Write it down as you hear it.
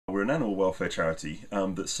we're an animal welfare charity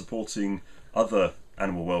that's supporting other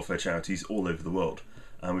animal welfare charities all over the world.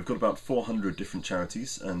 We've got about 400 different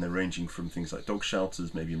charities, and they're ranging from things like dog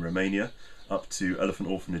shelters, maybe in Romania, up to elephant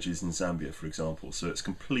orphanages in Zambia, for example. So it's a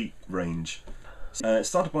complete range. It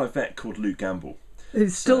started by a vet called Luke Gamble.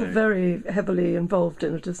 He's still very heavily involved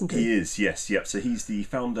in it, isn't he? He is, yes, yep. So he's the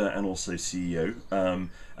founder and also CEO,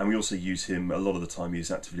 and we also use him a lot of the time.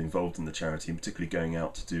 He's actively involved in the charity, and particularly going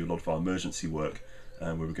out to do a lot of our emergency work,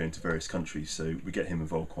 where we're going to various countries. So we get him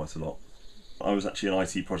involved quite a lot. I was actually an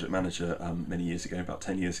IT project manager many years ago, about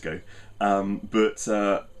 10 years ago, but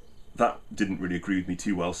that didn't really agree with me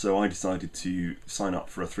too well, so I decided to sign up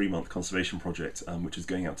for a 3-month conservation project, which was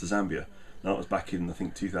going out to Zambia. Now, that was back in, I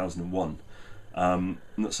think, 2001.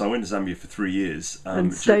 So I went to Zambia for 3 years.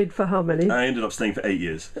 And stayed for how many? I ended up staying for 8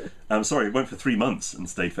 years. Sorry, I went for 3 months and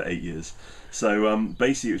stayed for 8 years. So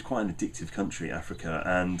basically it was quite an addictive country, Africa,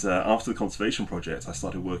 and after the conservation project I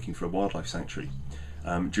started working for a wildlife sanctuary.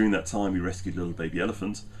 During that time we rescued a little baby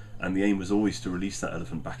elephant, and the aim was always to release that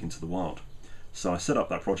elephant back into the wild. So I set up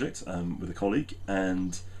that project with a colleague,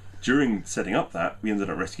 and during setting up that we ended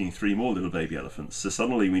up rescuing 3 more little baby elephants. So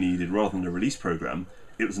suddenly we needed, rather than a release program,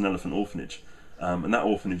 it was an elephant orphanage. And that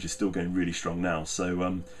orphanage is still going really strong now.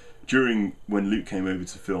 So during when Luke came over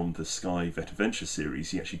to film the Sky Vet Adventure series,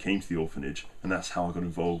 he actually came to the orphanage, and that's how I got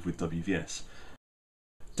involved with WVS.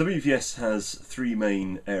 WVS has 3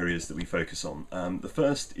 main areas that we focus on. The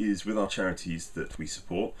first is with our charities that we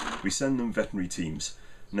support. We send them veterinary teams.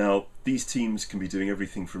 Now, these teams can be doing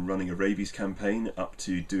everything from running a rabies campaign up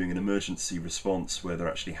to doing an emergency response where they're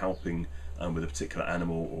actually helping with a particular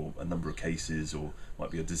animal or a number of cases, or might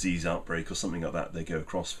be a disease outbreak or something like that they go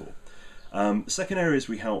across for. Second area is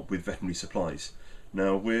we help with veterinary supplies.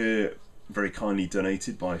 Now, we're very kindly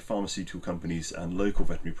donated by pharmaceutical companies and local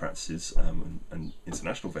veterinary practices and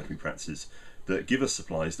international veterinary practices that give us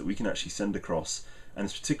supplies that we can actually send across, and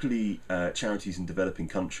it's particularly charities in developing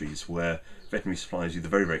countries where veterinary supplies are either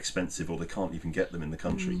very, very expensive or they can't even get them in the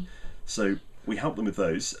country. So we help them with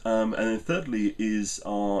those. And then thirdly is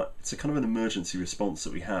it's a kind of an emergency response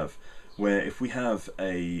that we have, where if we have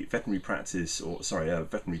a veterinary practice, or sorry, a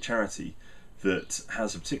veterinary charity that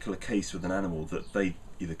has a particular case with an animal that they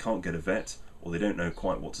either can't get a vet or they don't know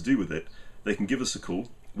quite what to do with it, they can give us a call.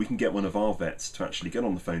 We can get one of our vets to actually get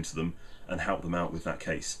on the phone to them and help them out with that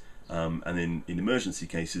case. And then in emergency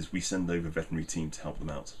cases, we send over a veterinary team to help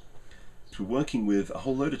them out. So we're working with a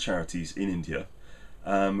whole load of charities in India,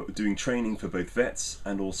 doing training for both vets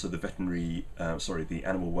and also the the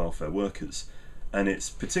animal welfare workers. And it's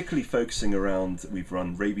particularly focusing around, we've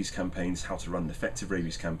run rabies campaigns, how to run an effective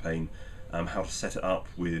rabies campaign, how to set it up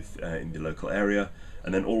with in the local area,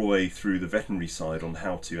 and then all the way through the veterinary side on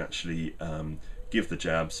how to actually give the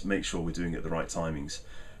jabs, make sure we're doing it at the right timings.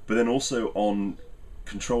 But then also on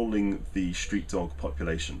controlling the street dog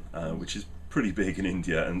population, which is pretty big in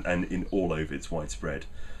India and in all over, it's widespread.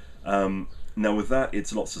 Now with that,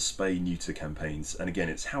 it's lots of spay-neuter campaigns, and again,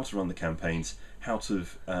 it's how to run the campaigns, how to,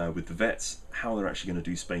 with the vets, how they're actually going to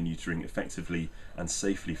do spay-neutering effectively and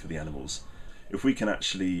safely for the animals. If we can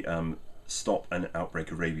actually stop an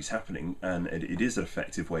outbreak of rabies happening, and it is an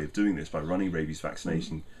effective way of doing this by running rabies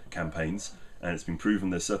vaccination campaigns, and it's been proven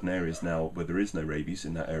there's certain areas now where there is no rabies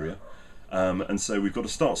in that area. And so we've got to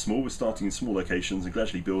start small. We're starting in small locations and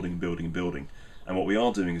gradually building and building and building. And what we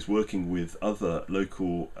are doing is working with other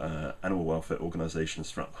local animal welfare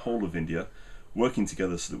organisations throughout the whole of India, working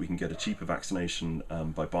together so that we can get a cheaper vaccination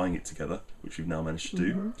by buying it together, which we've now managed to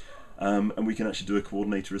do. And we can actually do a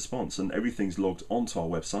coordinated response, and everything's logged onto our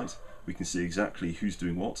website. We can see exactly who's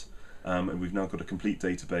doing what, and we've now got a complete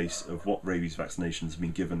database of what rabies vaccinations have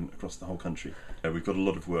been given across the whole country. We've got a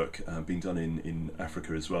lot of work being done in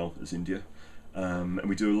Africa as well as India. And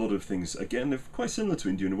we do a lot of things, again, they're quite similar to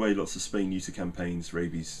India in a way, lots of spay-neuter campaigns,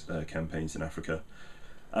 rabies campaigns in Africa.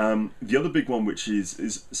 The other big one, which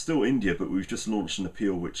is still India, but we've just launched an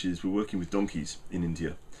appeal, which is we're working with donkeys in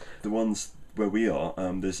India. The ones where we are,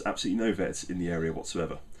 there's absolutely no vets in the area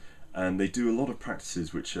whatsoever. And they do a lot of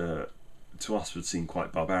practices which to us would seem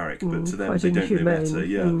quite barbaric, but to them they don't know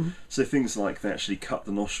better. So things like they actually cut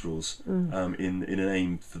the nostrils in an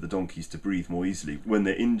aim for the donkeys to breathe more easily. When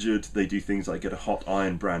they're injured, they do things like get a hot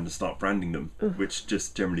iron brand and start branding them, which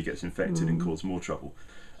just generally gets infected and cause more trouble.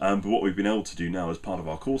 But what we've been able to do now as part of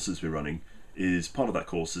our courses we're running is, part of that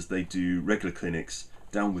course is they do regular clinics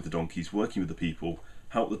down with the donkeys, working with the people,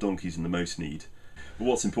 help the donkeys in the most need. But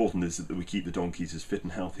what's important is that we keep the donkeys as fit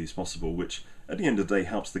and healthy as possible, which at the end of the day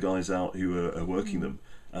helps the guys out who are working them,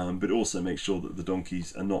 but also makes sure that the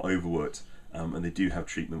donkeys are not overworked and they do have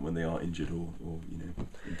treatment when they are injured or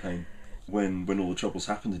in pain. when all the troubles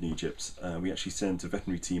happened in Egypt, we actually sent a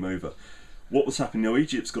veterinary team over. What was happening now?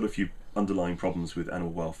 Egypt's got a few underlying problems with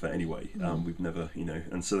animal welfare anyway. We've never,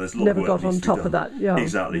 and so there's a lot of work Never got on top of that. Yeah,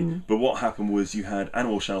 exactly. But what happened was you had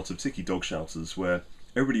animal shelters, particularly dog shelters, where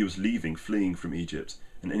everybody was fleeing from Egypt,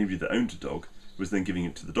 and anybody that owned a dog was then giving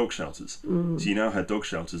it to the dog shelters. So you now had dog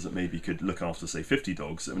shelters that maybe could look after, say, 50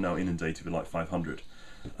 dogs that were now inundated with like 500.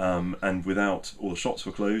 And without all the shops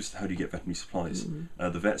were closed, how do you get veterinary supplies?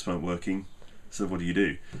 The vets weren't working. So what do you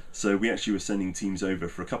do? So we actually were sending teams over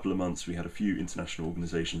for a couple of months. We had a few international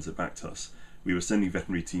organisations that backed us. We were sending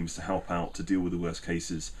veterinary teams to help out, to deal with the worst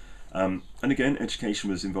cases. And again, education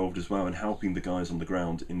was involved as well in helping the guys on the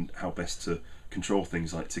ground in how best to control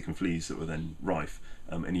things like tick and fleas that were then rife,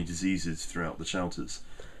 any diseases throughout the shelters.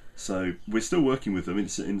 So we're still working with them.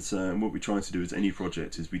 And what we try to do as any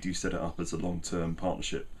project is we do set it up as a long-term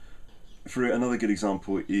partnership. For another good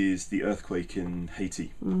example is the earthquake in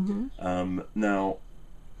Haiti. Now,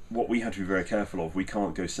 what we had to be very careful of, we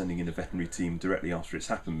can't go sending in a veterinary team directly after it's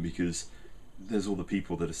happened, because there's all the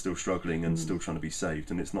people that are still struggling and still trying to be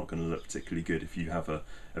saved, and it's not going to look particularly good if you have a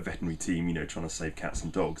veterinary team, trying to save cats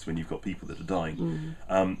and dogs when you've got people that are dying.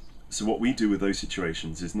 So what we do with those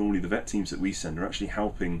situations is normally the vet teams that we send are actually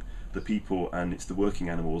helping the people, and it's the working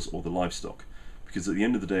animals or the livestock. Because at the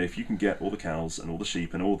end of the day, if you can get all the cows and all the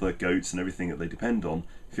sheep and all the goats and everything that they depend on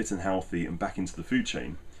fit and healthy and back into the food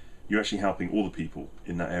chain, you're actually helping all the people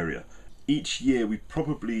in that area. Each year we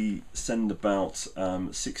probably send about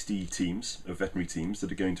 60 teams of veterinary teams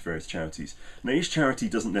that are going to various charities. Now, each charity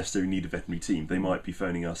doesn't necessarily need a veterinary team. They might be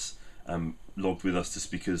phoning us, logged with us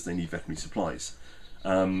just because they need veterinary supplies.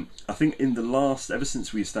 I think ever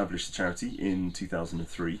since we established the charity in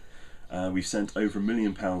 2003, we've sent over £1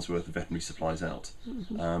 million worth of veterinary supplies out,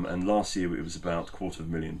 and last year it was about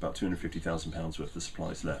 £250,000, about £250,000 worth of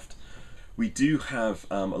supplies left. We do have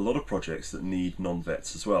a lot of projects that need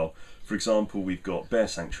non-vets as well. For example, we've got bear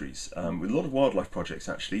sanctuaries, with a lot of wildlife projects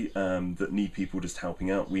actually that need people just helping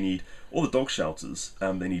out. We need all the dog shelters,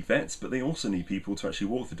 they need vets, but they also need people to actually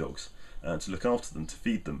walk the dogs, to look after them, to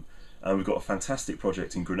feed them. We've got a fantastic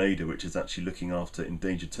project in Grenada which is actually looking after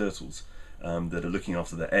endangered turtles, that are looking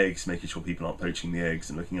after their eggs, making sure people aren't poaching the eggs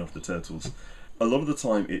and looking after the turtles. A lot of the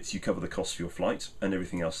time it's you cover the cost for your flight and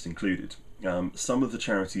everything else is included. Some of the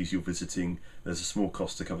charities you're visiting, there's a small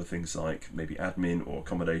cost to cover things like maybe admin or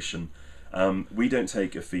accommodation. We don't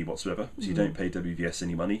take a fee whatsoever, so you don't pay WVS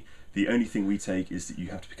any money. The only thing we take is that you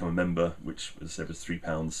have to become a member, which as I said was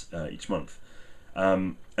 £3 each month.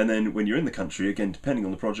 And then when you're in the country, again depending on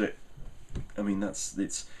the project, I mean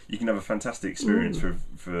you can have a fantastic experience for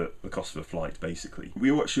the cost of a flight basically. We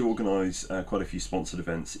actually organise quite a few sponsored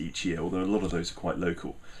events each year, although a lot of those are quite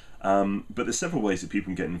local. But there's several ways that people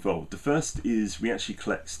can get involved. The first is we actually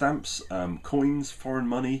collect stamps, coins, foreign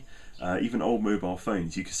money, even old mobile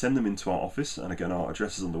phones. You can send them into our office, and again our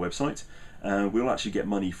address is on the website. We'll actually get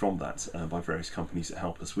money from that by various companies that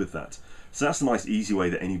help us with that. So that's a nice easy way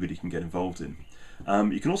that anybody can get involved in.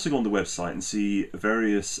 You can also go on the website and see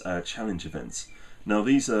various challenge events. Now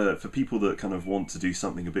these are for people that kind of want to do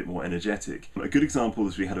something a bit more energetic. A good example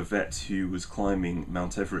is we had a vet who was climbing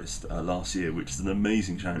Mount Everest last year, which is an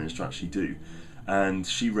amazing challenge to actually do, and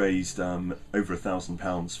she raised over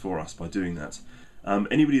 £1,000 for us by doing that.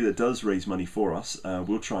 Anybody that does raise money for us,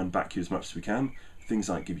 we'll try and back you as much as we can. Things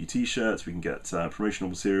like give you t-shirts, we can get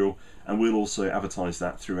promotional material, and we'll also advertise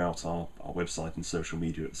that throughout our website and social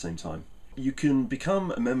media at the same time. You can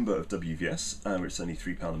become a member of WVS, which is only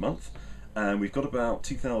 £3 a month, and we've got about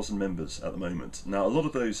 2,000 members at the moment. Now a lot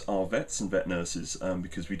of those are vets and vet nurses,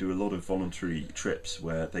 because we do a lot of voluntary trips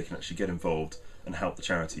where they can actually get involved and help the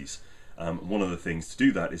charities. One of the things to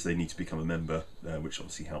do that is they need to become a member, which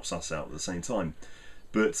obviously helps us out at the same time.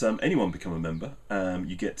 But anyone become a member,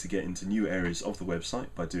 you get to get into new areas of the website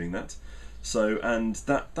by doing that. So, and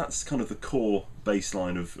that's kind of the core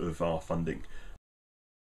baseline of our funding.